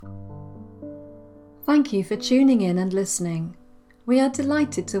Thank you for tuning in and listening. We are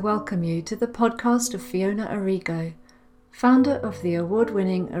delighted to welcome you to the podcast of Fiona Arrigo, founder of the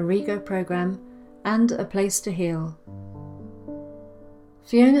award-winning Arrigo program and A Place to Heal.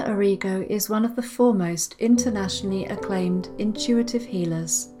 Fiona Arrigo is one of the foremost internationally acclaimed intuitive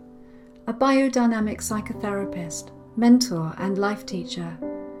healers, a biodynamic psychotherapist, mentor and life teacher,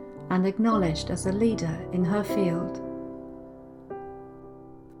 and acknowledged as a leader in her field.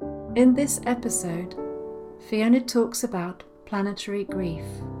 In this episode, Fiona talks about planetary grief,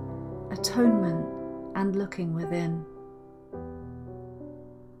 atonement, and looking within.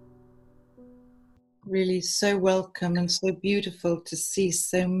 Really so welcome and so beautiful to see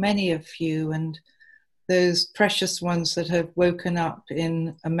so many of you and those precious ones that have woken up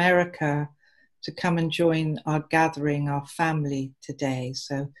in America to come and join our gathering, our family today.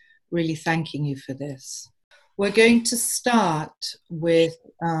 So really thanking you for this. We're going to start with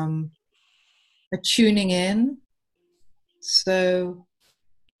a tuning in. So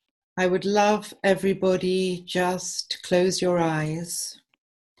I would love everybody just to close your eyes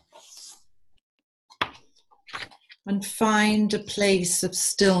and find a place of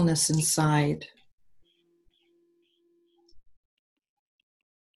stillness inside.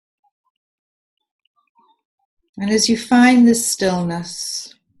 And as you find this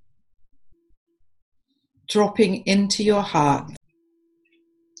stillness dropping into your heart,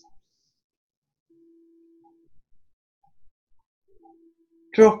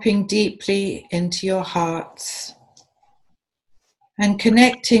 dropping deeply into your hearts and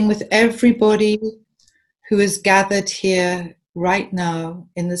connecting with everybody who is gathered here right now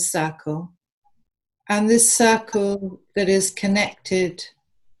in the circle, and this circle that is connected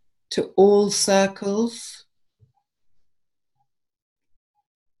to all circles,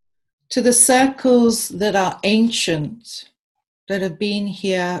 to the circles that are ancient, that have been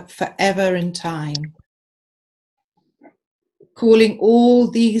here forever in time. Calling all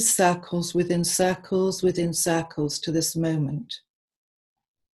these circles within circles within circles to this moment.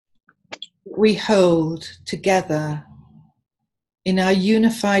 We hold together in our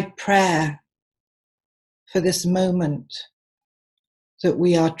unified prayer for this moment that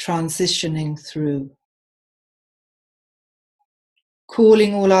we are transitioning through.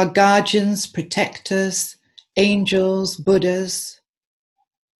 Calling all our guardians, protectors, angels, Buddhas,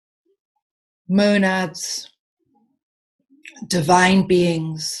 monads, divine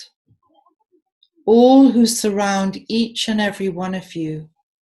beings, all who surround each and every one of you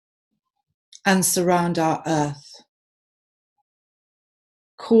and surround our earth.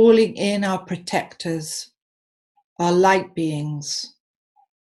 Calling in our protectors, our light beings,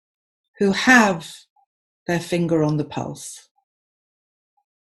 who have their finger on the pulse.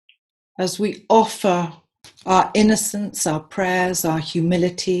 As we offer our innocence, our prayers, our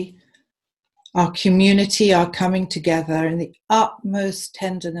humility, our community, our coming together in the utmost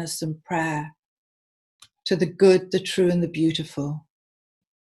tenderness and prayer to the good, the true, and the beautiful.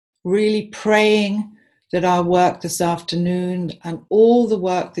 Really praying that our work this afternoon and all the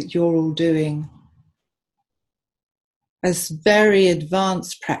work that you're all doing as very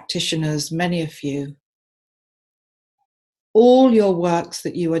advanced practitioners, many of you, all your works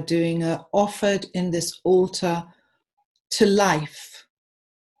that you are doing are offered in this altar to life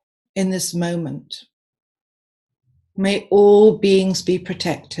in this moment. May all beings be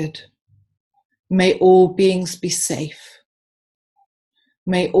protected. May all beings be safe.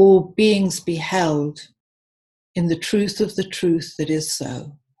 May all beings be held in the truth of the truth that is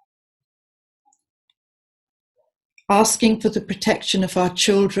so. Asking for the protection of our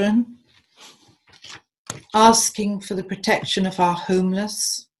children, asking for the protection of our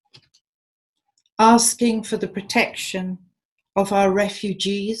homeless, asking for the protection of our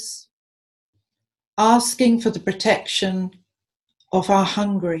refugees, asking for the protection of our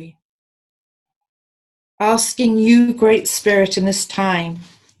hungry, asking you, Great Spirit, in this time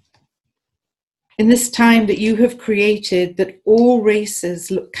that you have created, that all races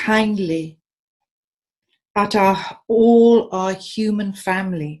look kindly at all our human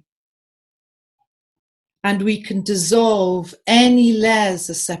family, and we can dissolve any layers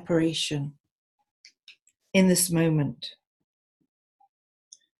of separation in this moment.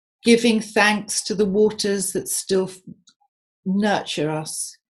 Giving thanks to the waters that still nurture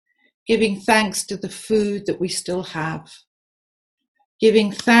us, giving thanks to the food that we still have,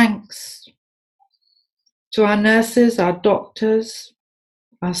 giving thanks to our nurses, our doctors,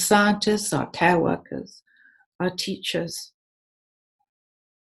 our scientists, our care workers, our teachers,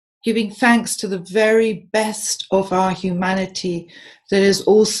 giving thanks to the very best of our humanity that is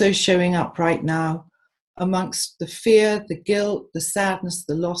also showing up right now amongst the fear, the guilt, the sadness,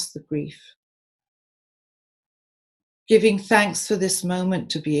 the loss, the grief. giving thanks for this moment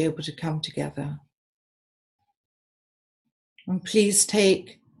to be able to come together. And please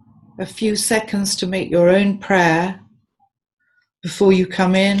take a few seconds to make your own prayer before you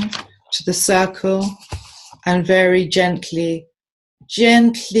come in to the circle, and very gently,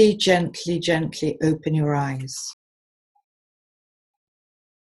 gently, gently, gently open your eyes.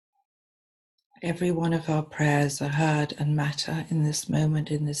 Every one of our prayers are heard and matter in this moment,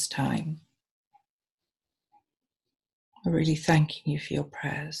 in this time. I'm really thanking you for your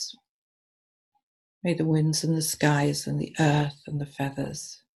prayers. May the winds and the skies and the earth and the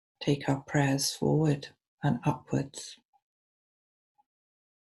feathers take our prayers forward and upwards.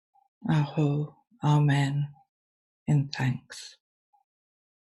 Aho, Amen, in thanks.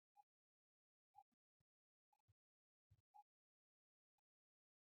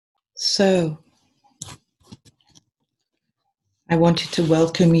 So, I wanted to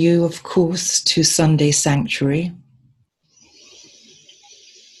welcome you, of course, to Sunday Sanctuary,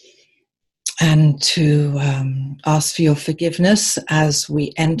 and to ask for your forgiveness as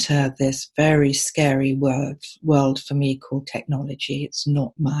we enter this very scary world for me called technology. It's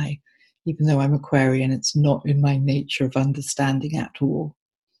not even though I'm Aquarian, it's not in my nature of understanding at all.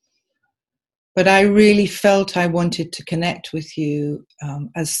 But I really felt I wanted to connect with you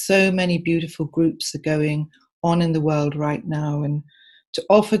as so many beautiful groups are going on in the world right now, and to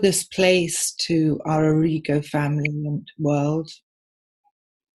offer this place to our Origo family and world.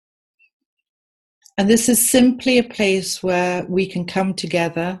 And this is simply a place where we can come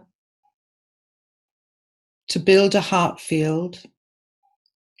together to build a heart field,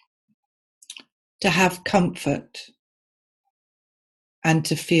 to have comfort, and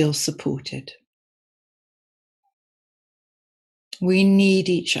to feel supported. We need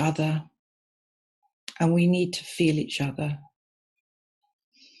each other, and we need to feel each other.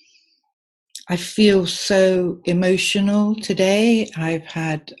 I feel so emotional today. I've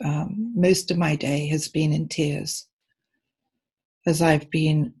had most of my day has been in tears as I've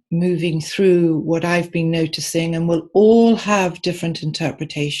been moving through what I've been noticing, and we'll all have different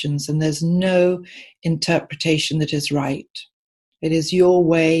interpretations, and there's no interpretation that is right. It is your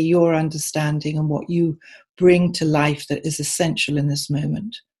way, your understanding, and what you bring to life that is essential in this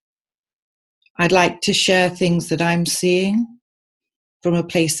moment. I'd like to share things that I'm seeing from a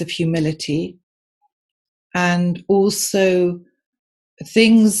place of humility, and also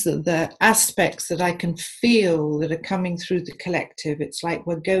things, the aspects that I can feel that are coming through the collective. It's like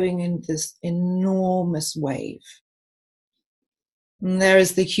we're going in this enormous wave. And there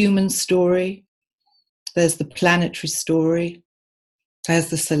is the human story, there's the planetary story, there's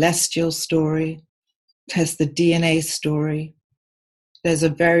the celestial story, there's the DNA story, there's a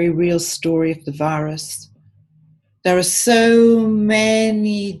very real story of the virus. There are so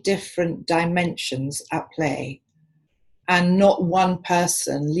many different dimensions at play, and not one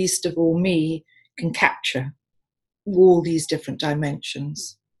person, least of all me, can capture all these different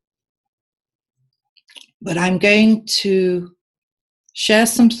dimensions. But I'm going to share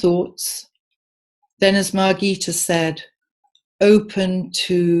some thoughts, then, as Margita said, open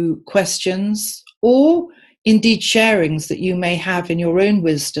to questions or indeed sharings that you may have in your own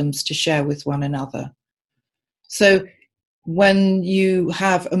wisdoms to share with one another. So when you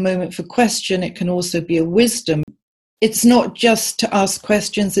have a moment for question, it can also be a wisdom. It's not just to ask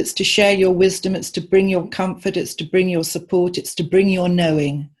questions, it's to share your wisdom, it's to bring your comfort, it's to bring your support, it's to bring your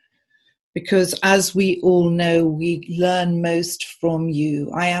knowing. Because as we all know, we learn most from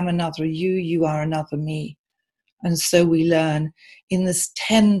you. I am another you, you are another me. And so we learn in this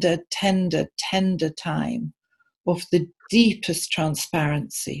tender, tender, tender time of the deepest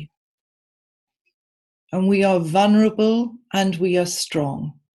transparency. And we are vulnerable and we are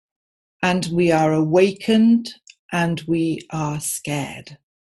strong. And we are awakened and we are scared.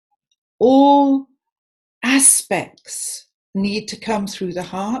 All aspects need to come through the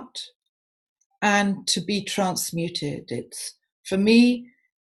heart and to be transmuted. For me,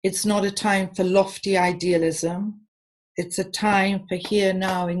 it's not a time for lofty idealism. It's a time for here,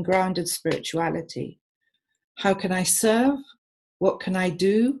 now, in grounded spirituality. How can I serve? What can I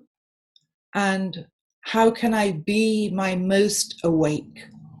do? And how can I be my most awake?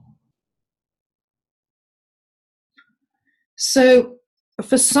 So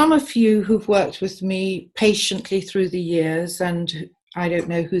for some of you who've worked with me patiently through the years, and I don't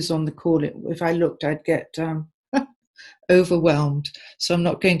know who's on the call, if I looked, I'd get overwhelmed. So I'm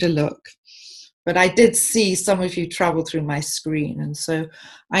not going to look. But I did see some of you travel through my screen. And so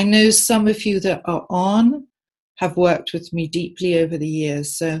I know some of you that are on have worked with me deeply over the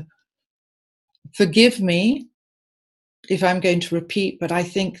years. So forgive me if I'm going to repeat, but I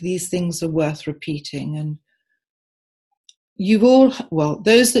think these things are worth repeating. And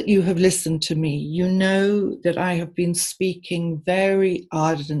those that you have listened to me, you know that I have been speaking very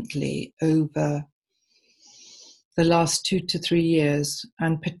ardently over the last 2 to 3 years,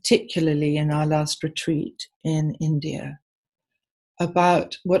 and particularly in our last retreat in India,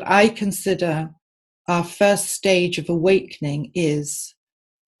 about what I consider our first stage of awakening is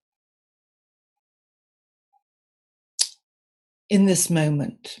in this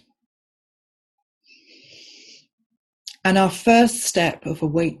moment. And our first step of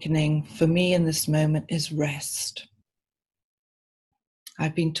awakening for me in this moment is rest.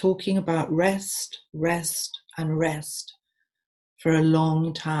 I've been talking about rest, rest, and rest for a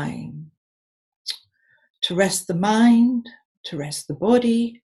long time. To rest the mind, to rest the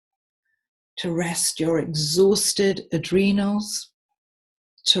body, to rest your exhausted adrenals,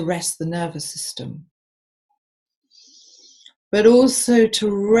 to rest the nervous system. But also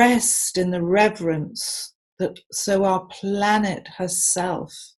to rest in the reverence that so our planet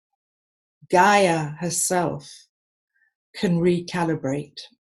herself, Gaia herself, can recalibrate.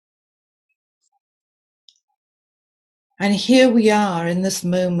 And here we are in this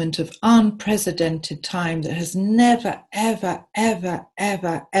moment of unprecedented time that has never, ever, ever,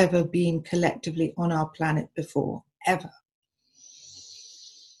 ever, ever been collectively on our planet before, ever.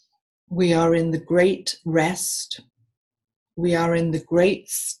 We are in the great rest. We are in the great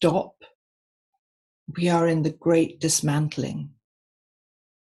stop. We are in the great dismantling.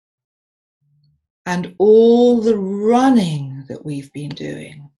 And all the running that we've been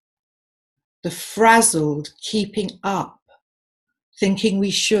doing, the frazzled keeping up, thinking we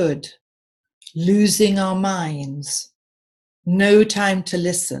should, losing our minds, no time to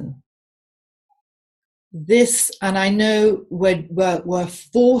listen. This, and I know we're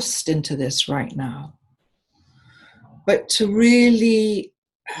forced into this right now, but to really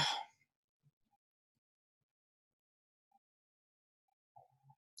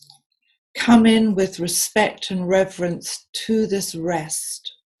come in with respect and reverence to this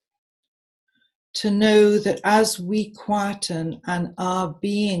rest, to know that as we quieten and are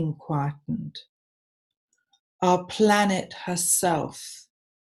being quietened, our planet herself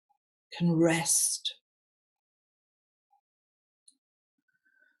can rest.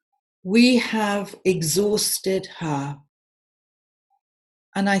 We have exhausted her.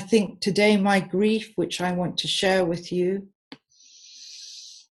 And I think today my grief, which I want to share with you,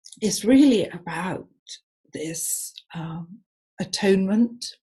 is really about this atonement.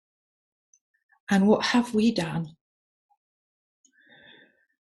 And what have we done?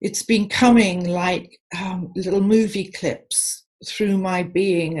 It's been coming like little movie clips through my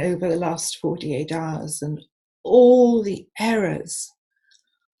being over the last 48 hours, and all the errors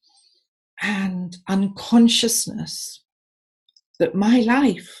and unconsciousness that my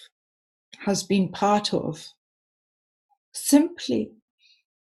life has been part of, simply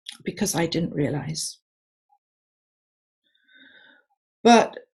because I didn't realize.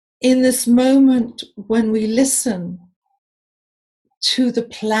 But in this moment, when we listen to the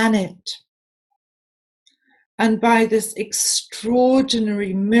planet, and by this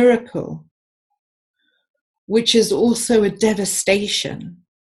extraordinary miracle, which is also a devastation,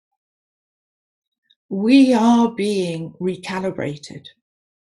 we are being recalibrated.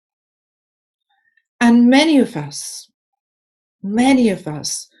 And many of us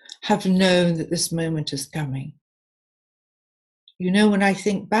have known that this moment is coming. You know, when I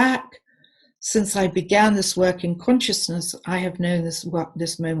think back, since I began this work in consciousness, I have known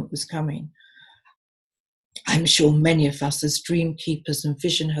this moment was coming. I'm sure many of us as dream keepers and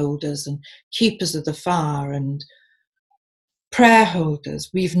vision holders and keepers of the fire and prayer holders,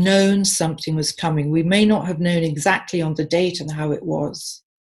 we've known something was coming. We may not have known exactly on the date and how it was,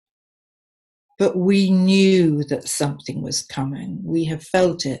 but we knew that something was coming. We have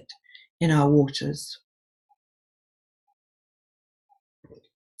felt it in our waters.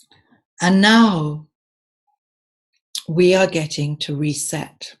 And now we are getting to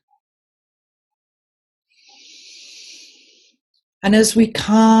reset. And as we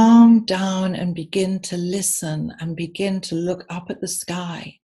calm down and begin to listen and begin to look up at the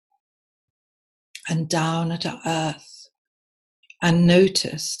sky and down at our earth and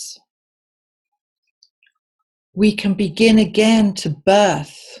notice, we can begin again to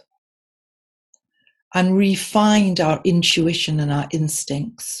birth and refine our intuition and our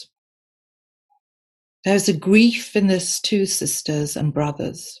instincts. There's a grief in this too, sisters and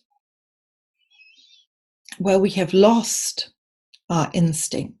brothers, where we have lost our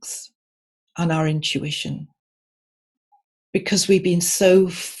instincts and our intuition because we've been so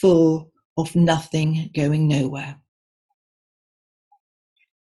full of nothing going nowhere.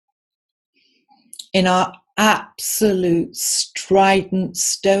 In our absolute strident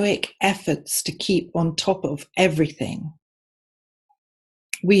stoic efforts to keep on top of everything.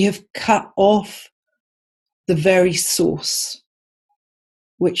 We have cut off the very source,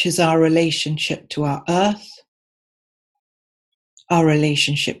 which is our relationship to our earth, our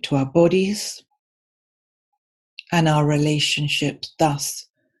relationship to our bodies, and our relationship thus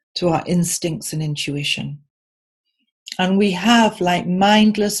to our instincts and intuition. And we have, like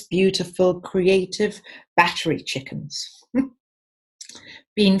mindless, beautiful, creative battery chickens,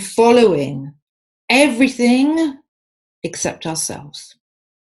 been following everything except ourselves.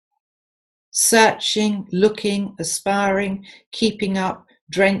 Searching, looking, aspiring, keeping up,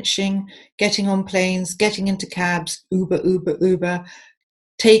 drenching, getting on planes, getting into cabs, Uber,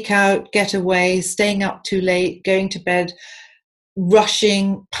 take out, get away, staying up too late, going to bed,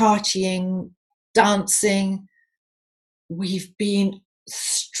 rushing, partying, dancing. We've been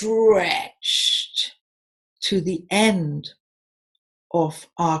stretched to the end of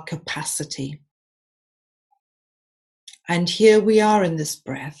our capacity. And here we are in this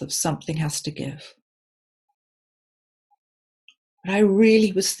breath of something has to give. But I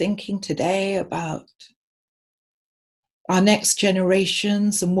really was thinking today about our next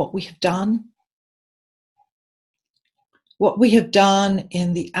generations and what we have done. What we have done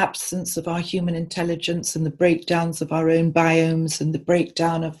in the absence of our human intelligence and the breakdowns of our own biomes and the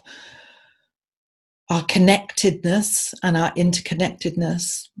breakdown of our connectedness and our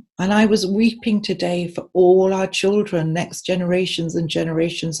interconnectedness. And I was weeping today for all our children, next generations and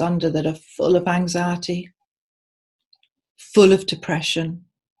generations under, that are full of anxiety, full of depression,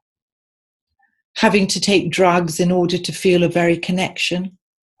 having to take drugs in order to feel a very connection,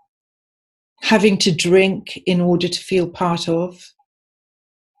 having to drink in order to feel part of,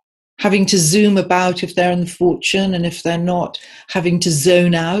 having to zoom about if they're in the fortune, and if they're not, having to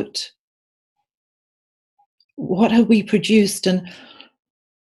zone out. What have we produced? And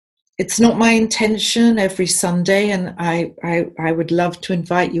it's not my intention every Sunday, and I would love to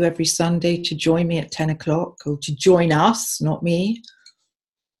invite you every Sunday to join me at 10 o'clock, or to join us, not me.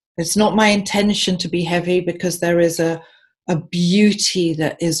 It's not my intention to be heavy, because there is a beauty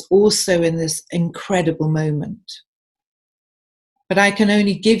that is also in this incredible moment. But I can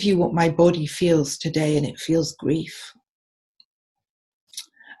only give you what my body feels today, and it feels grief.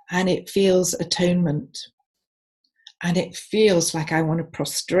 And it feels atonement. And it feels like I want to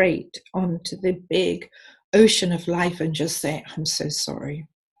prostrate onto the big ocean of life and just say, I'm so sorry.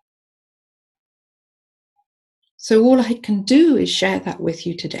 So all I can do is share that with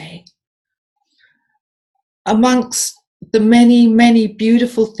you today. Amongst the many, many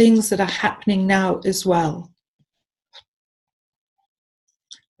beautiful things that are happening now as well.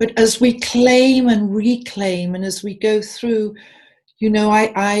 But as we claim and reclaim, and as we go through, you know,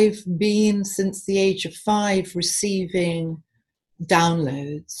 I've been since the age of 5 receiving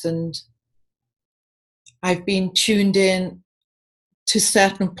downloads, and I've been tuned in to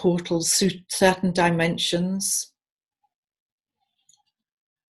certain portals, certain dimensions.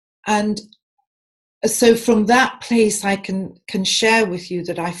 And so from that place, I can share with you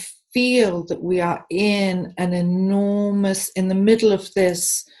that I feel that we are in an enormous, in the middle of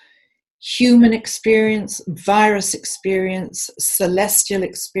this human experience, virus experience, celestial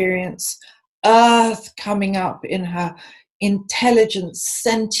experience, Earth coming up in her intelligence,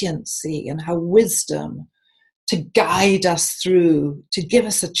 sentiency, and her wisdom to guide us through, to give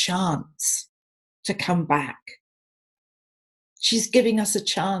us a chance to come back. She's giving us a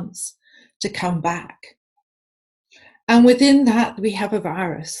chance to come back. And within that, we have a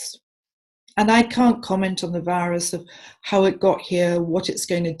virus. And I can't comment on the virus of how it got here, what it's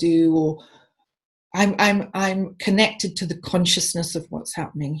going to do, or I'm connected to the consciousness of what's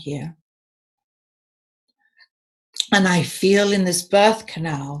happening here. And I feel in this birth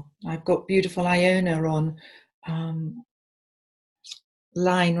canal, I've got beautiful Iona on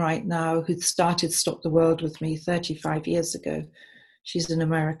line right now, who started Stop the World with me 35 years ago. She's in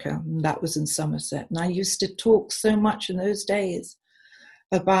America, and that was in Somerset. And I used to talk so much in those days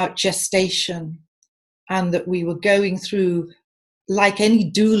about gestation, and that we were going through, like any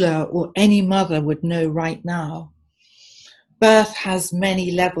doula or any mother would know right now, birth has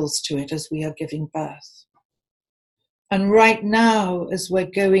many levels to it as we are giving birth. And right now, as we're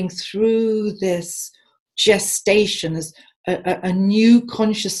going through this gestation, as a new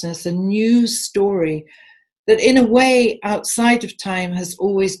consciousness, a new story, that in a way outside of time has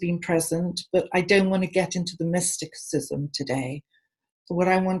always been present, but I don't want to get into the mysticism today. What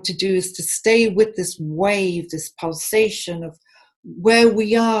I want to do is to stay with this wave, this pulsation of where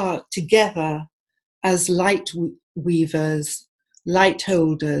we are together as light weavers, light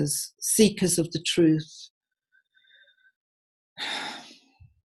holders, seekers of the truth,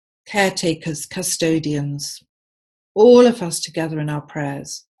 caretakers, custodians, all of us together in our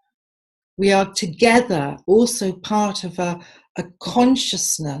prayers. We are together also part of a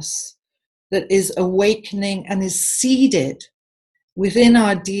consciousness that is awakening and is seeded within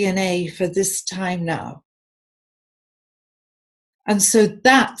our DNA for this time now. And so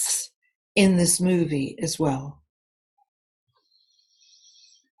that's in this movie as well.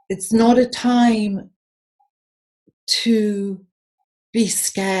 It's not a time to be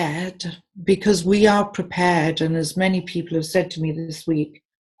scared, because we are prepared. And as many people have said to me this week,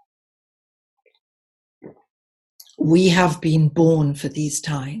 we have been born for these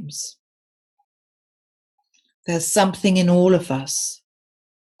times. There's something in all of us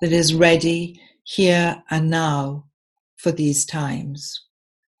that is ready here and now for these times.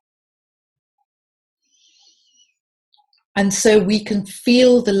 And so we can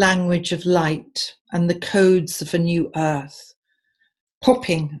feel the language of light and the codes of a new earth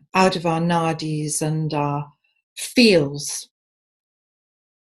popping out of our nadis and our feels.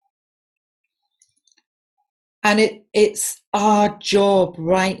 And it's our job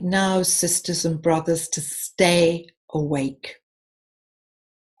right now, sisters and brothers, to stay awake.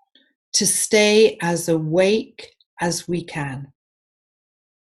 To stay as awake as we can.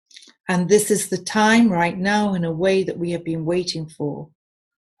 And this is the time right now, in a way that we have been waiting for,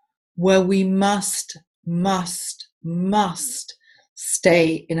 where we must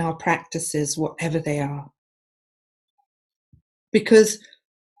stay in our practices, whatever they are. Because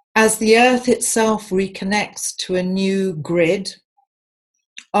as the earth itself reconnects to a new grid,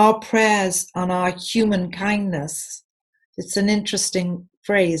 our prayers and our human kindness, it's an interesting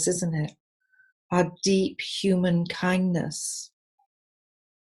phrase, isn't it? Our deep human kindness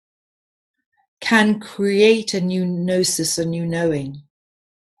can create a new gnosis, a new knowing.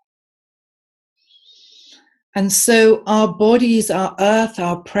 And so our bodies, our earth,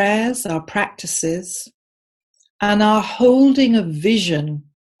 our prayers, our practices, and our holding of vision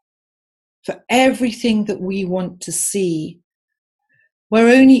for everything that we want to see, we're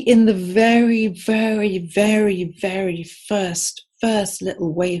only in the very, very, very, very first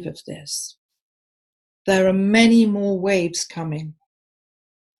little wave of this. There are many more waves coming.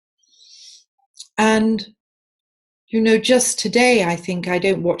 And, just today, I think, I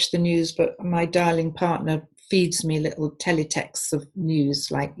don't watch the news, but my darling partner feeds me little teletexts of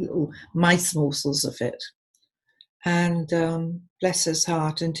news, like little mice morsels of it. And bless his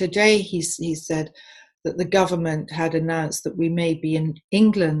heart. And today he said that the government had announced that we may be in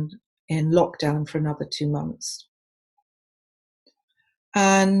England in lockdown for another 2 months.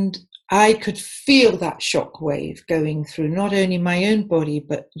 And I could feel that shock wave going through not only my own body,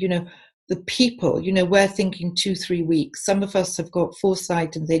 but, the people. We're thinking 2-3 weeks. Some of us have got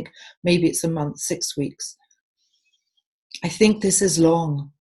foresight and think maybe it's a month, 6 weeks. I think this is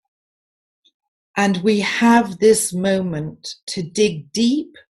long. And we have this moment to dig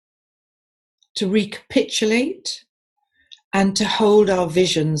deep, to recapitulate, and to hold our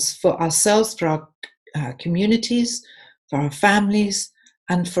visions for ourselves, for our communities, for our families,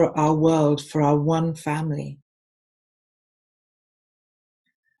 and for our world, for our one family.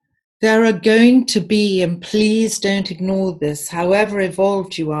 There are going to be, and please don't ignore this, however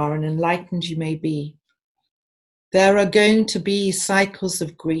evolved you are and enlightened you may be, there are going to be cycles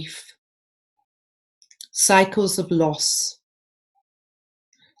of grief, cycles of loss,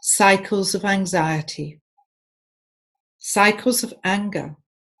 cycles of anxiety, cycles of anger,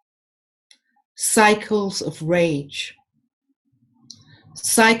 cycles of rage,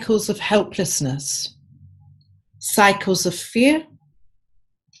 cycles of helplessness, cycles of fear,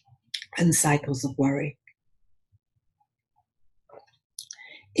 and cycles of worry.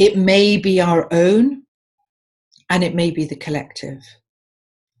 It may be our own, and it may be the collective.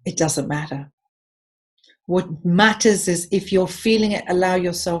 It doesn't matter. What matters is, if you're feeling it, allow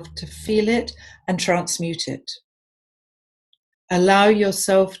yourself to feel it and transmute it. Allow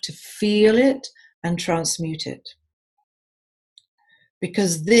yourself to feel it and transmute it.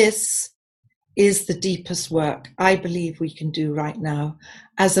 Because this is the deepest work I believe we can do right now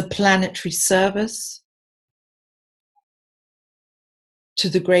as a planetary service to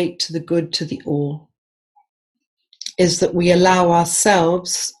the great, to the good, to the all, is that we allow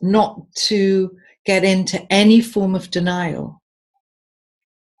ourselves not to get into any form of denial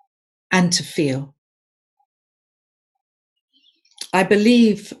and to feel. I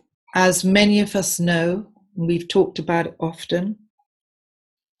believe, as many of us know, and we've talked about it often,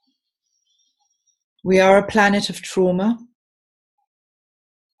 we are a planet of trauma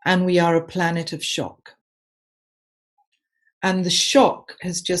and we are a planet of shock. And the shock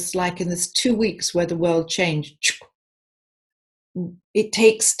has just, like in this 2 weeks where the world changed, It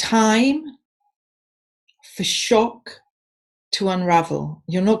takes time for shock to unravel.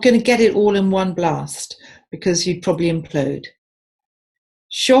 You're not going to get it all in one blast because you'd probably implode.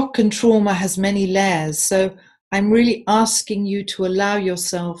 Shock and trauma has many layers. So I'm really asking you to allow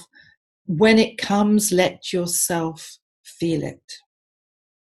yourself, when it comes, let yourself feel it.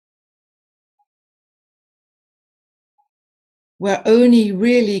 We're only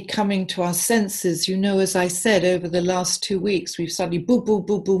really coming to our senses. You know, as I said, over the last 2 weeks, we've suddenly boom, boom,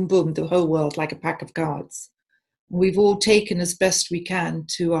 boom, boom, boom, the whole world like a pack of cards. We've all taken as best we can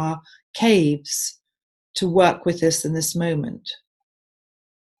to our caves to work with this in this moment.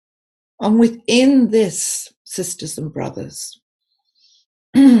 And within this, sisters and brothers,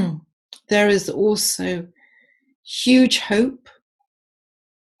 there is also huge hope,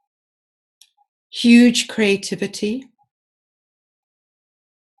 huge creativity,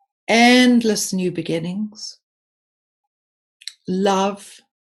 endless new beginnings, love,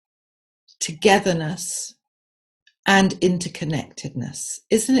 togetherness, and interconnectedness.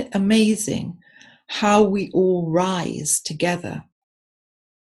 Isn't it amazing how we all rise together?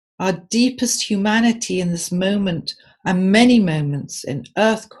 Our deepest humanity in this moment, and many moments in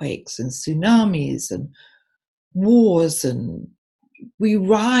earthquakes and tsunamis and wars, and we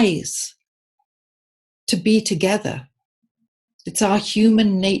rise to be together. It's our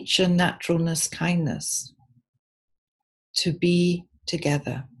human nature, naturalness, kindness to be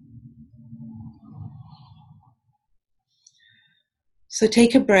together. So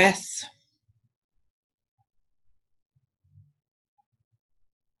take a breath.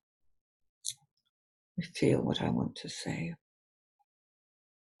 I feel what I want to say.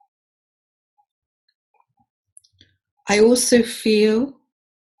 I also feel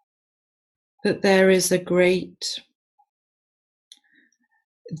that there is a great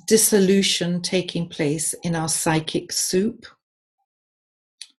dissolution taking place in our psychic soup.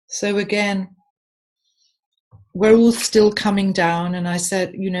 So again, we're all still coming down. And I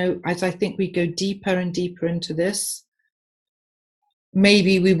said, you know, as I think we go deeper and deeper into this,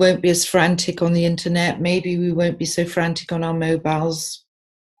 maybe we won't be as frantic on the internet. Maybe we won't be so frantic on our mobiles.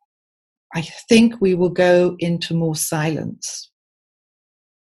 I think we will go into more silence.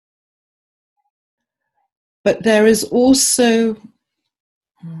 But there is also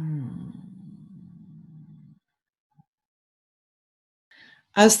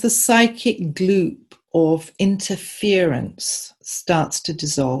as the psychic gloop of interference starts to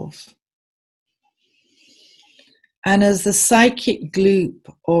dissolve, and as the psychic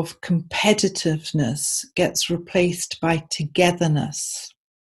gloop of competitiveness gets replaced by togetherness,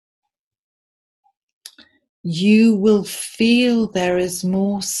 you will feel there is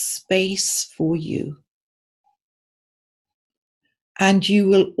more space for you. And you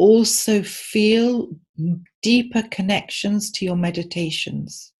will also feel deeper connections to your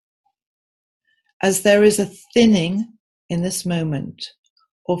meditations, as there is a thinning in this moment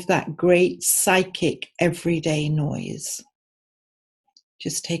of that great psychic everyday noise.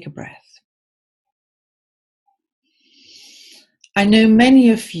 Just take a breath. I know many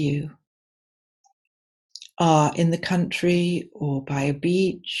of you are in the country or by a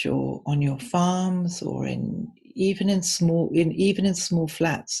beach or on your farms or even in small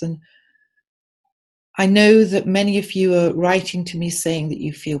flats, and I know that many of you are writing to me saying that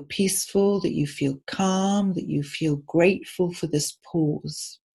you feel peaceful, that you feel calm, that you feel grateful for this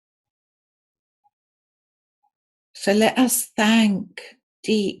pause. So let us thank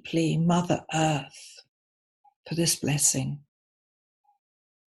deeply Mother Earth for this blessing.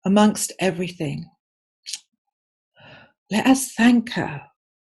 Amongst everything, let us thank her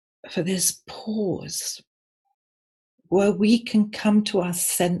for this pause where we can come to our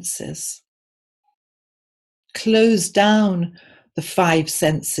senses, close down the 5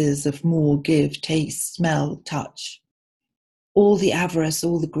 senses of more, give, taste, smell, touch, all the avarice,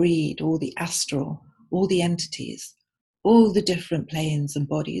 all the greed, all the astral, all the entities, all the different planes and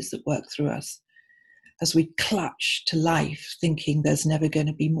bodies that work through us as we clutch to life thinking there's never going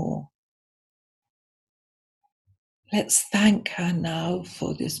to be more. Let's thank her now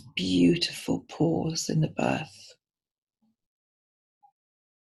for this beautiful pause in the birth.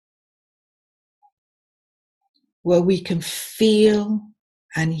 Where we can feel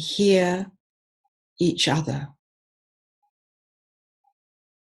and hear each other.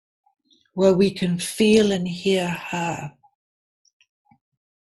 Where we can feel and hear her.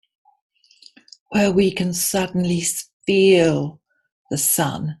 Where we can suddenly feel the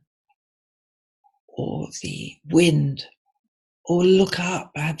sun or the wind, or look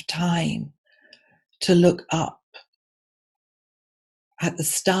up, have time to look up at the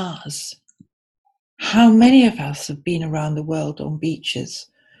stars, How many of us have been around the world on beaches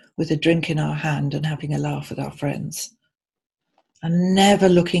with a drink in our hand and having a laugh with our friends, and never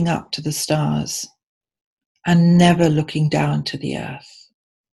looking up to the stars and never looking down to the earth?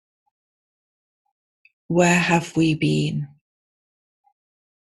 Where have we been?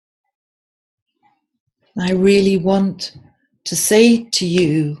 I really want to say to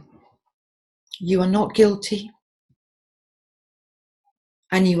you, you are not guilty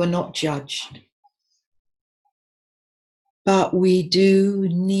and you are not judged. But we do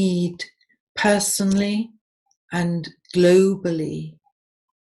need, personally and globally,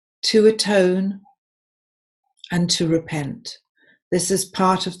 to atone and to repent. This is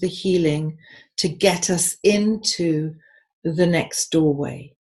part of the healing to get us into the next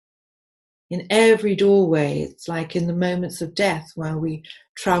doorway. In every doorway, it's like in the moments of death where we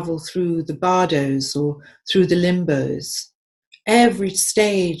travel through the bardos or through the limbos. Every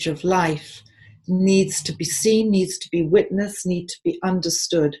stage of life needs to be seen, needs to be witnessed, needs to be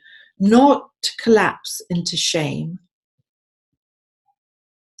understood, not to collapse into shame,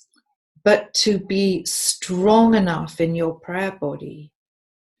 but to be strong enough in your prayer body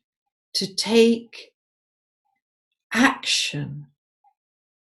to take action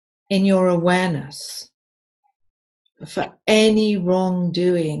in your awareness for any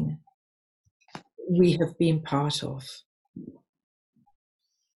wrongdoing we have been part of.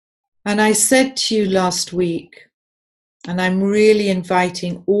 And I said to you last week, and I'm really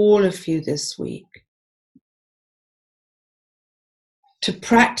inviting all of you this week, to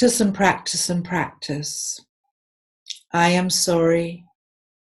practice and practice and practice. I am sorry.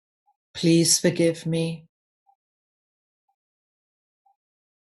 Please forgive me.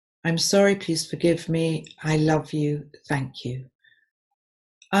 I'm sorry, please forgive me. I love you. Thank you.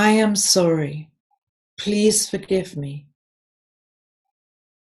 I am sorry. Please forgive me.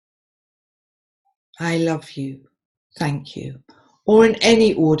 I love you. Thank you. Or in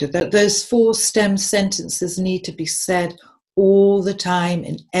any order, that those 4 stem sentences need to be said all the time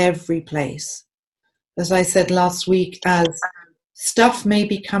in every place. As I said last week, as stuff may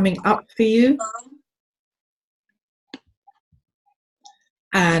be coming up for you,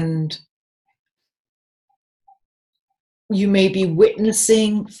 and you may be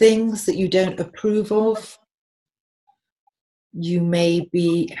witnessing things that you don't approve of. You may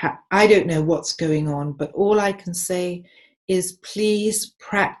be, I don't know what's going on, but all I can say is please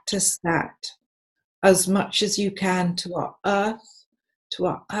practice that as much as you can to our earth, to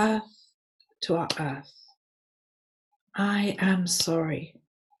our earth, to our earth. I am sorry.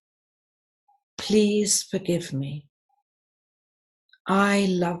 Please forgive me. I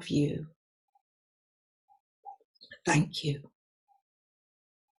love you. Thank you.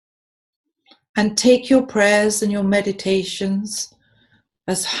 And take your prayers and your meditations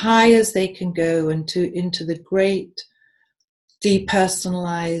as high as they can go into the great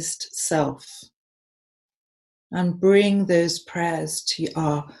depersonalized self, and bring those prayers to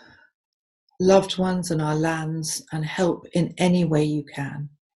our loved ones and our lands and help in any way you can.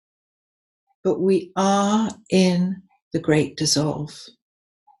 But we are in the great dissolve,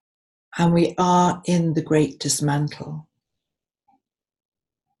 and we are in the great dismantle.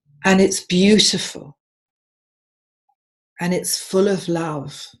 And it's beautiful, and it's full of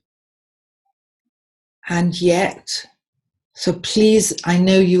love. And yet, so please, I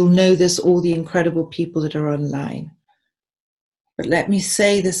know you'll know this, all the incredible people that are online. But let me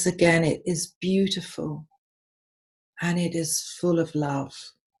say this again, it is beautiful, and it is full of love.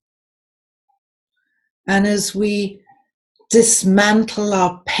 And as we dismantle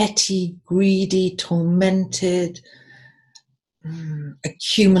our petty, greedy, tormented,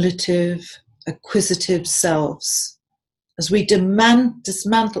 accumulative, acquisitive selves, as we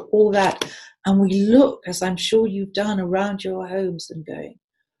dismantle all that, and we look, as I'm sure you've done, around your homes and going,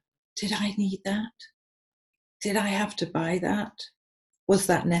 did I need that? Did I have to buy that? Was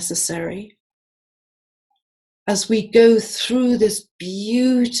that necessary? As we go through this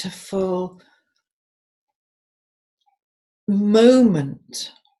beautiful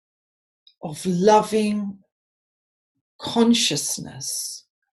moment of loving consciousness,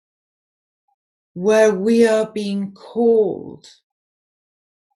 where we are being called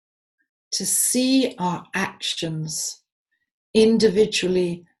to see our actions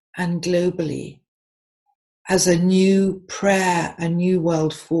individually and globally as a new prayer, a new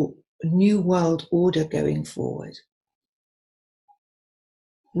world order going forward.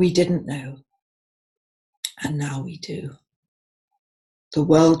 We didn't know, and now we do. The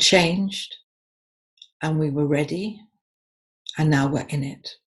world changed, and we were ready, and now we're in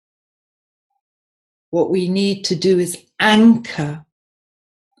it. What we need to do is anchor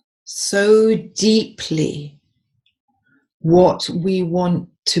so deeply what we want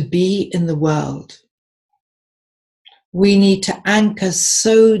to be in the world. We need to anchor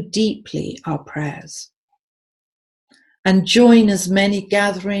so deeply our prayers and join as many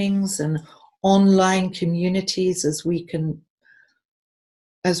gatherings and online communities as we can,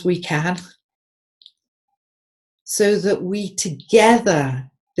 so that we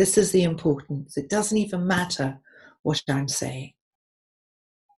together, this is the importance, it doesn't even matter what I'm saying.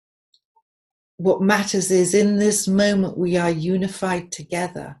 What matters is in this moment we are unified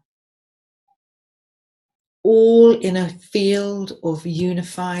together, all in a field of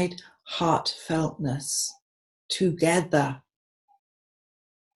unified heartfeltness, together.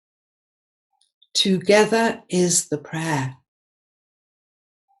 Together is the prayer.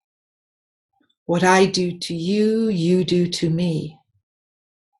 What I do to you, you do to me.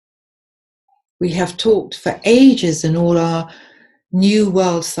 We have talked for ages in all our New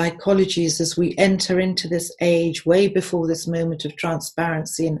World psychologies as we enter into this age, way before this moment of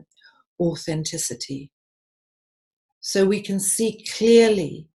transparency and authenticity. So we can see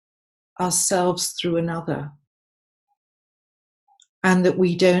clearly ourselves through another, and that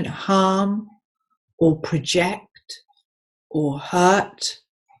we don't harm or project or hurt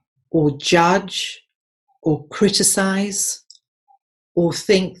or judge or criticize or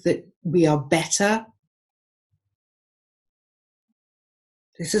think that we are better.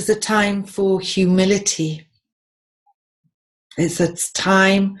 This is a time for humility. It's a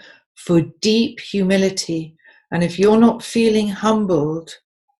time for deep humility. And if you're not feeling humbled,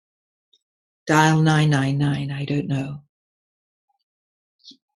 dial 999, I don't know.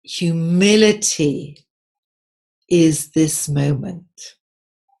 Humility is this moment.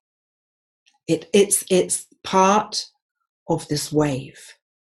 It's part of this wave.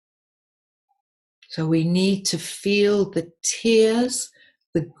 So we need to feel the tears,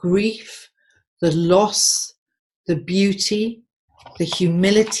 the grief, the loss, the beauty, the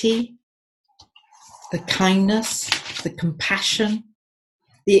humility, the kindness, the compassion,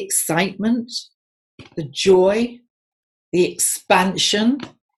 the excitement, the joy, the expansion,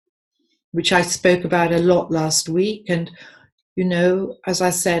 which I spoke about a lot last week. And, you know, as I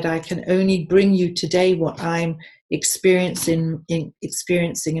said, I can only bring you today what I'm experiencing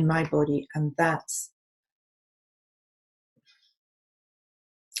in my body, and that's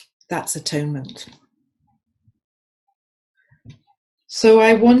atonement. So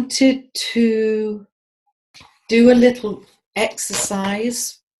I wanted to do a little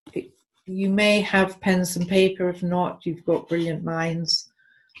exercise. You may have pens and paper. If not, you've got brilliant minds,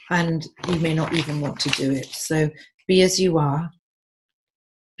 and you may not even want to do it. So be as you are,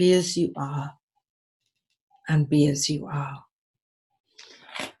 be as you are, and be as you are.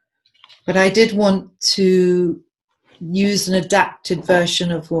 But I did want to use an adapted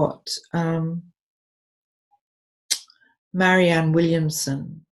version of what Marianne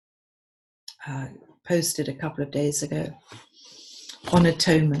Williamson posted a couple of days ago on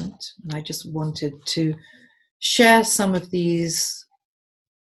atonement. And I just wanted to share some of these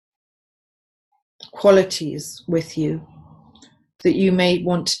qualities with you that you may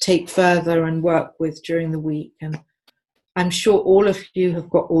want to take further and work with during the week. And I'm sure all of you have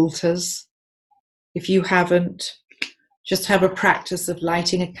got altars. If you haven't, just have a practice of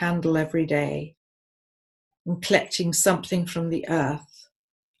lighting a candle every day and collecting something from the earth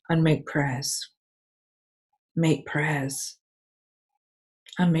and make prayers. Make prayers.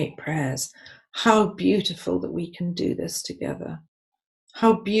 And make prayers. How beautiful that we can do this together.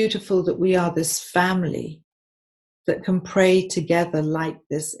 How beautiful that we are this family that can pray together like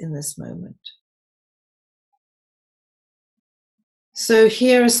this in this moment. So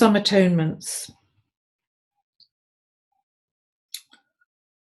here are some atonements.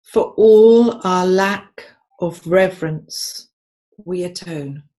 For all our lack of reverence, we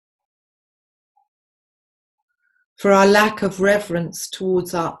atone. For our lack of reverence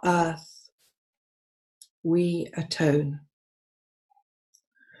towards our earth, we atone.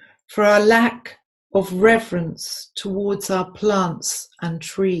 For our lack of reverence towards our plants and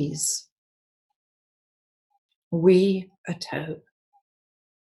trees, we atone.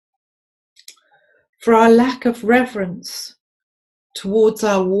 For our lack of reverence towards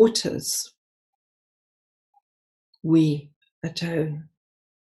our waters, we atone.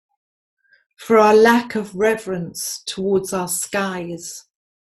 For our lack of reverence towards our skies,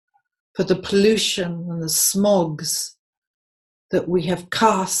 for the pollution and the smogs that we have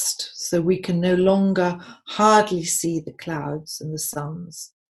cast so we can no longer hardly see the clouds and the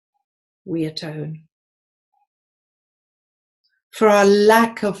suns, we atone. For our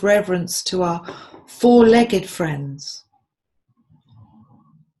lack of reverence to our four-legged friends,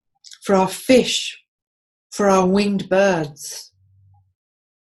 for our fish, for our winged birds,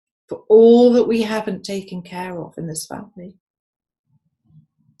 for all that we haven't taken care of in this family.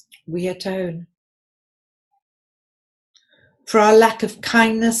 We atone. For our lack of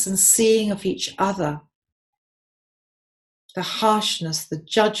kindness and seeing of each other, the harshness, the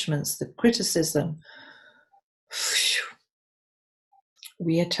judgments, the criticism,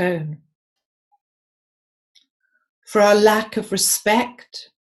 we atone. For our lack of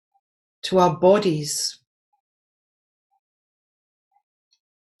respect to our bodies,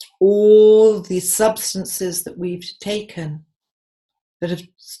 all the substances that we've taken that have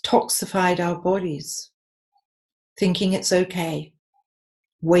toxified our bodies, thinking it's okay,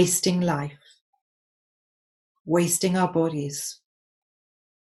 wasting life, wasting our bodies,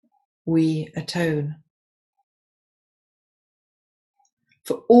 we atone.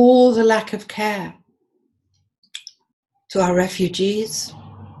 For all the lack of care to our refugees,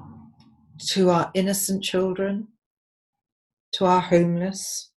 to our innocent children, to our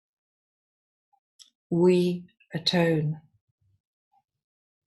homeless, we atone.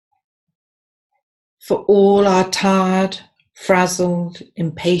 For all our tired, frazzled,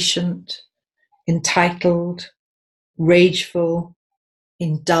 impatient, entitled, rageful,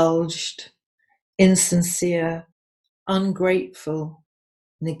 indulged, insincere, ungrateful,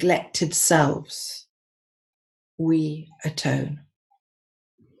 neglected selves, we atone.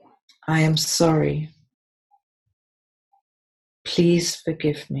 I am sorry. Please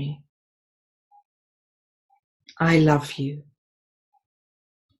forgive me. I love you.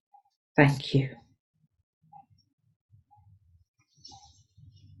 Thank you.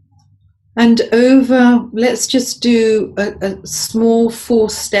 And let's just do a small 4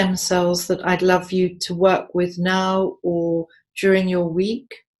 stem cells that I'd love you to work with now or during your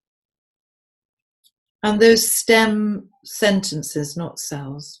week. And those stem sentences, not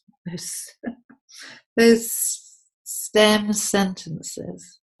cells, those stem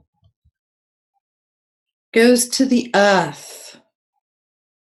sentences goes to the earth,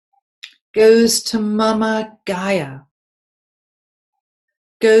 goes to Mama Gaia,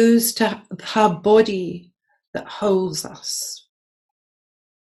 goes to her body that holds us.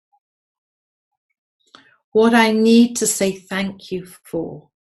 What I need to say thank you for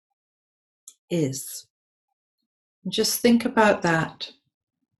is, just think about that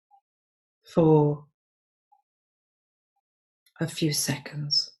for a few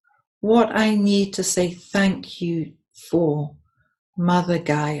seconds. What I need to say thank you for, Mother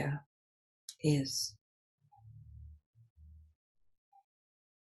Gaia, is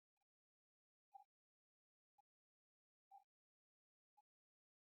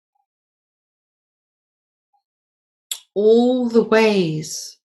all the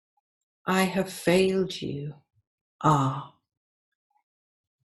ways I have failed you are,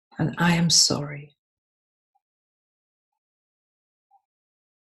 and I am sorry.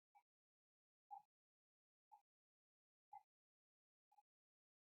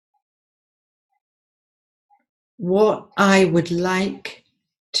 What I would like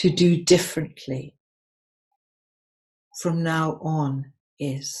to do differently from now on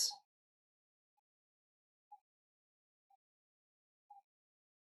is,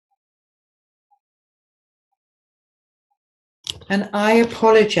 and I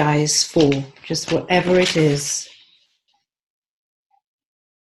apologize for just whatever it is.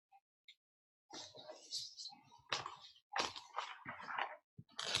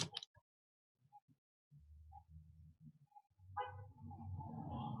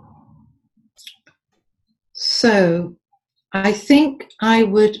 So I think I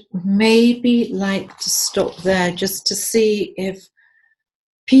would maybe like to stop there just to see if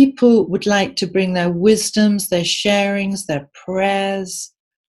people would like to bring their wisdoms, their sharings, their prayers.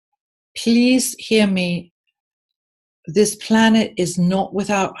 Please hear me. This planet is not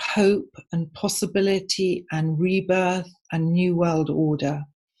without hope and possibility and rebirth and new world order.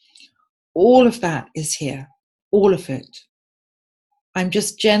 All of that is here, all of it. I'm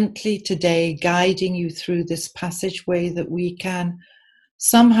just gently today guiding you through this passageway that we can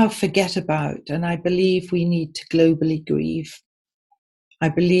somehow forget about. And I believe we need to globally grieve. I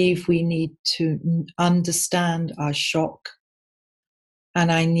believe we need to understand our shock. And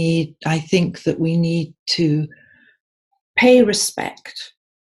I think that we need to pay respect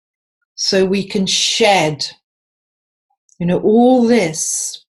so we can shed, all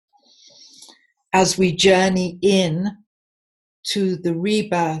this as we journey in to the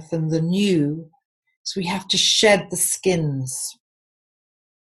rebirth and the new. So we have to shed the skins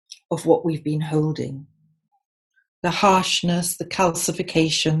of what we've been holding, the harshness, the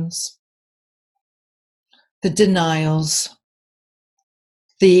calcifications, the denials,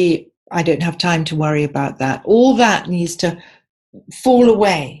 the I don't have time to worry about that. All that needs to fall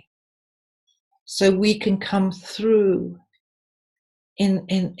away so we can come through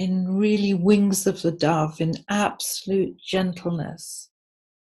in really wings of the dove, in absolute gentleness,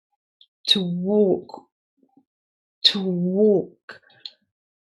 to walk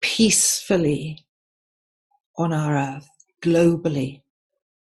peacefully on our earth, globally.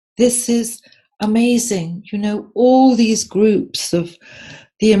 This is amazing. You know, all these groups of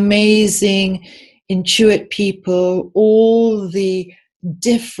the amazing Intuit people, all the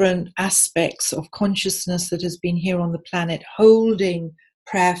different aspects of consciousness that has been here on the planet, holding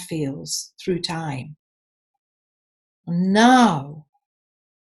prayer fields through time. And now,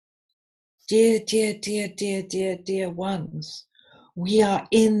 dear ones, we are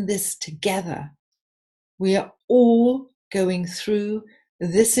in this together. We are all going through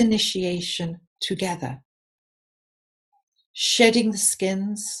this initiation together. Shedding the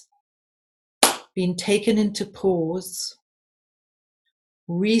skins, being taken into pause,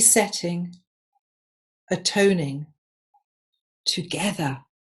 resetting, atoning together.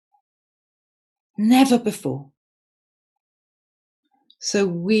 Never before. So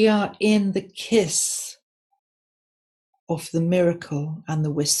we are in the kiss of the miracle and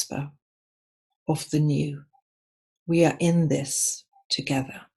the whisper of the new. We are in this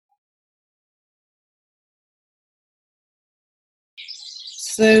together.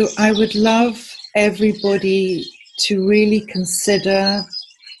 So I would love everybody to really consider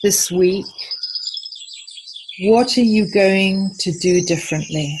this week, what are you going to do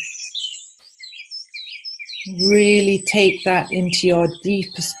differently? Really take that into your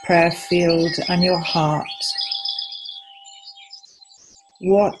deepest prayer field and your heart.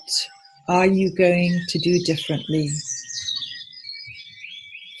 What are you going to do differently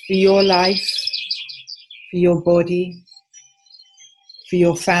for your life, for your body, for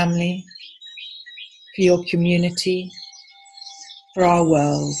your family, for your community, for our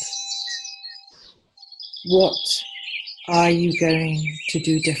world? What are you going to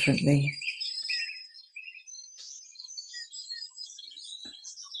do differently?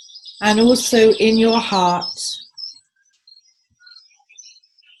 And also in your heart,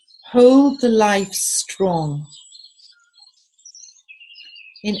 hold the life strong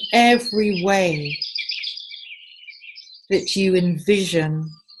in every way that you envision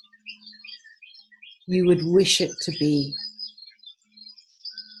you would wish it to be.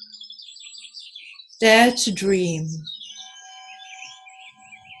 Dare to dream,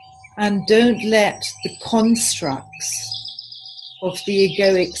 and don't let the constructs of the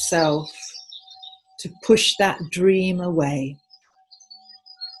egoic self to push that dream away.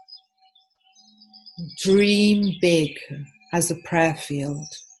 Dream big as a prayer field.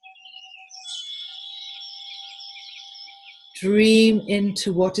 Dream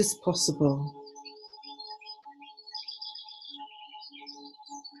into what is possible.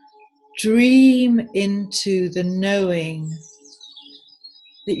 Dream into the knowing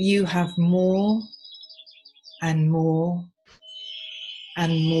that you have more and more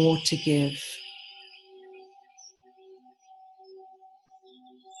and more to give.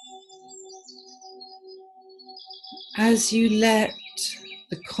 As you let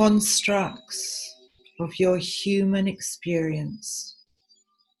the constructs of your human experience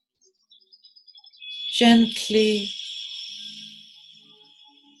gently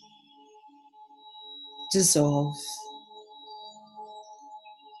dissolve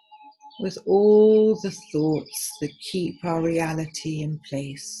with all the thoughts that keep our reality in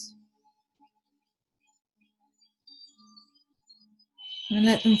place. And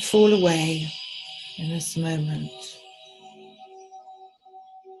let them fall away in this moment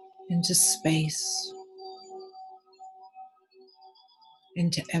into space,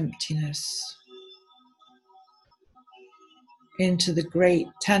 into emptiness, into the great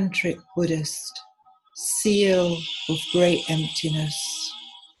Tantric Buddhist seal of great emptiness.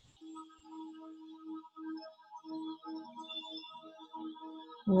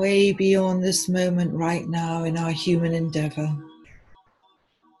 Way beyond this moment right now in our human endeavor.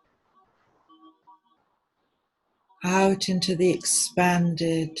 Out into the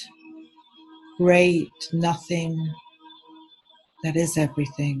expanded, great nothing that is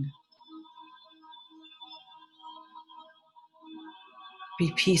everything.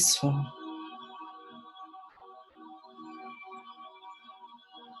 Be peaceful.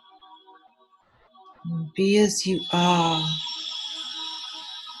 Be as you are.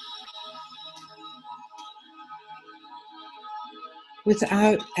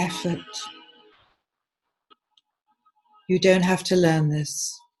 Without effort. You don't have to learn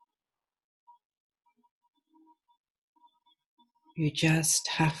this. You just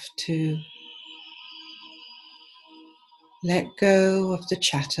have to let go of the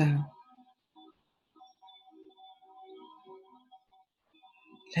chatter.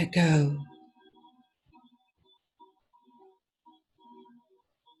 Let go.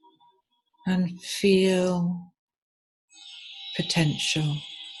 And feel potential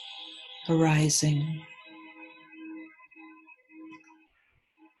arising.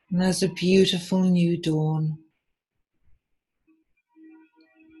 And there's a beautiful new dawn.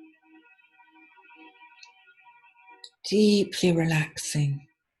 Deeply relaxing.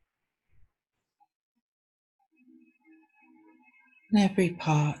 In every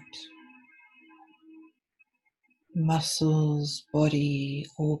part. Muscles, body,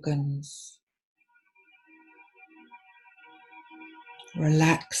 organs.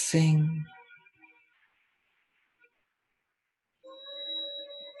 Relaxing.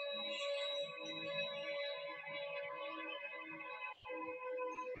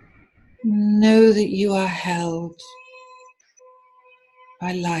 Know that you are held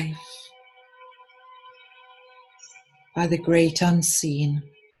by life, by the great unseen,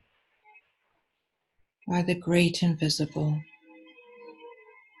 by the great invisible.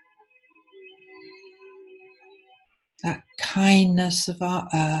 That kindness of our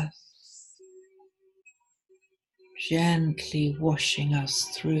earth gently washing us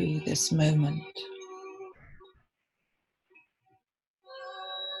through this moment.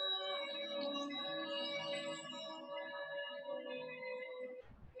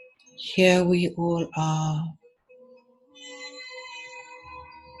 Here we all are,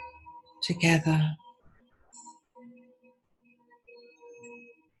 together,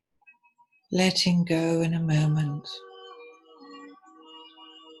 letting go in a moment.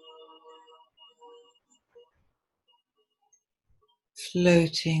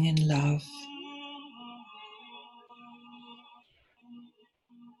 Floating in love.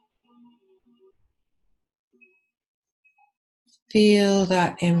 Feel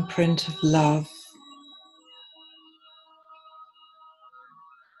that imprint of love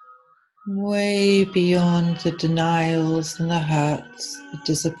way beyond the denials and the hurts, the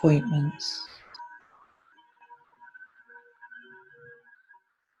disappointments.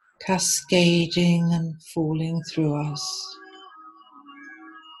 Cascading and falling through us.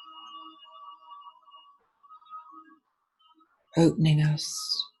 Opening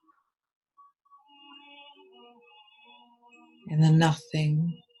us in the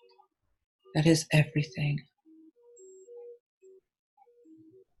nothing that is everything.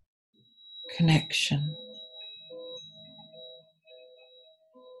 Connection.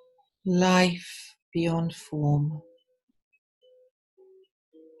 Life beyond form.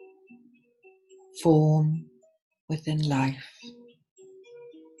 Form within life.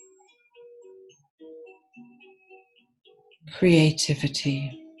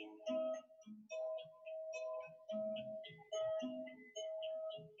 Creativity.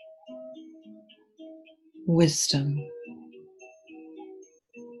 Wisdom.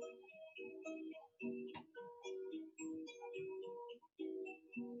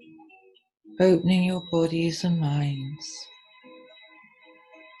 Opening your bodies and minds.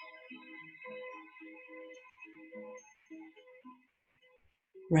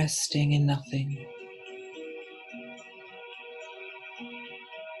 Resting in nothing.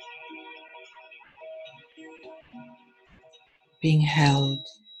 Being held.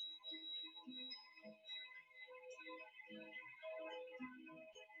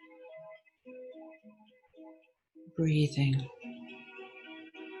 Breathing.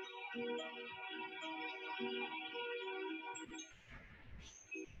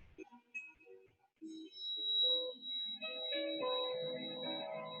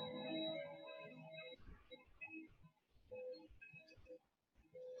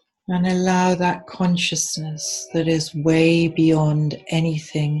 And allow that consciousness that is way beyond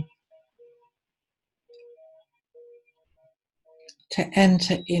anything to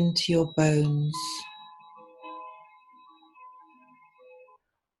enter into your bones,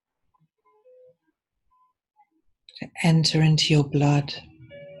 to enter into your blood,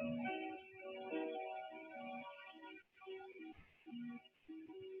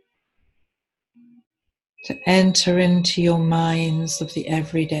 to enter into your minds of the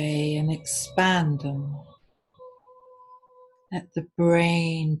everyday and expand them. Let the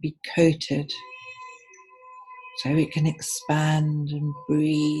brain be coated so it can expand and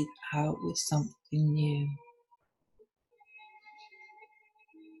breathe out with something new.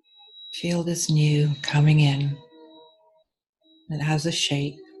 Feel this new coming in. It has a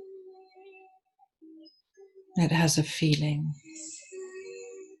shape. It has a feeling.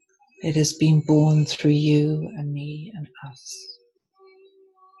 It has been born through you and me and us.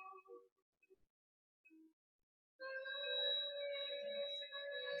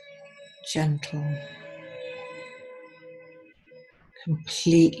 gentle,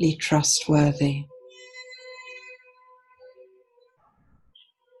 completely trustworthy.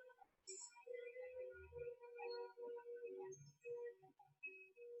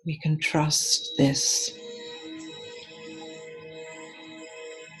 We can trust this.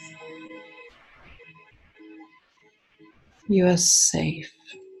 You are safe.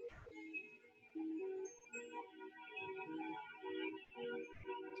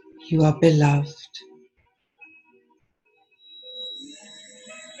 You are beloved.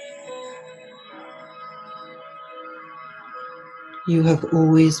 You have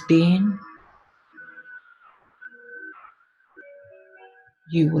always been.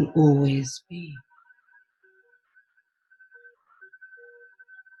 You will always be.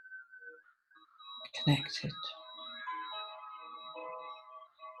 Connected.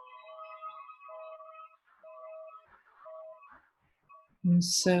 And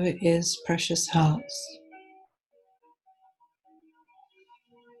so it is, precious hearts.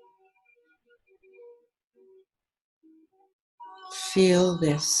 Feel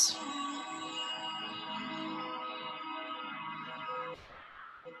this.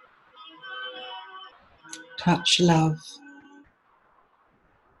 Touch love.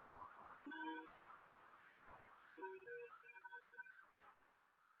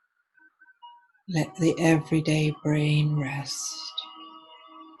 Let the everyday brain rest.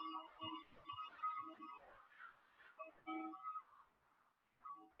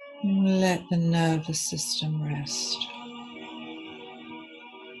 Let the nervous system rest.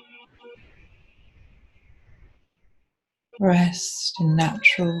 Rest in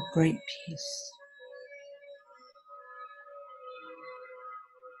natural great peace.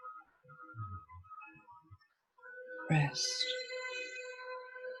 Rest.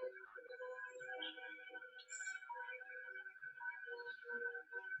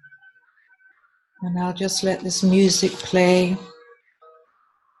 And I'll just let this music play.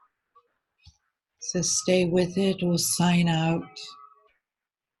 So stay with it or sign out.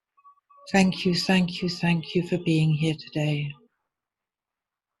 Thank you, thank you, thank you for being here today.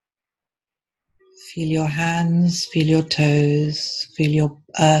 Feel your hands, feel your toes, feel your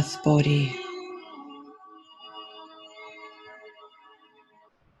earth body.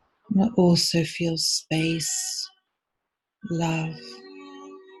 And also feel space, love,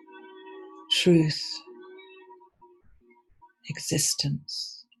 truth,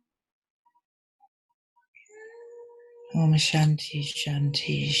 existence. Om Shanti,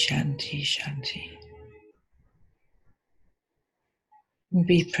 Shanti, Shanti, Shanti.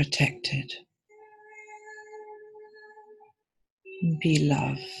 Be protected. Be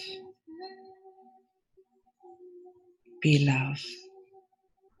love. Be love.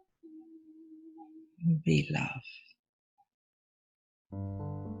 Be love.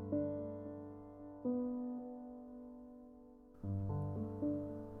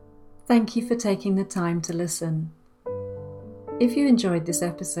 Thank you for taking the time to listen. If you enjoyed this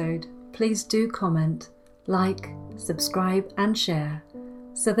episode, please do comment, like, subscribe and share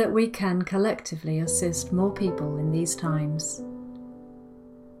so that we can collectively assist more people in these times.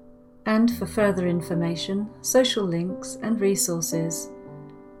 And for further information, social links and resources,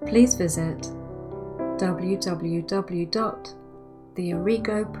 please visit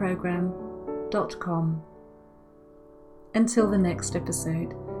www.theorigoprogram.com. Until the next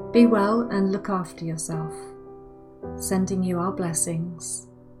episode, be well and look after yourself. Sending you our blessings.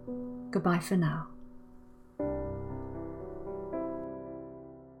 Goodbye for now.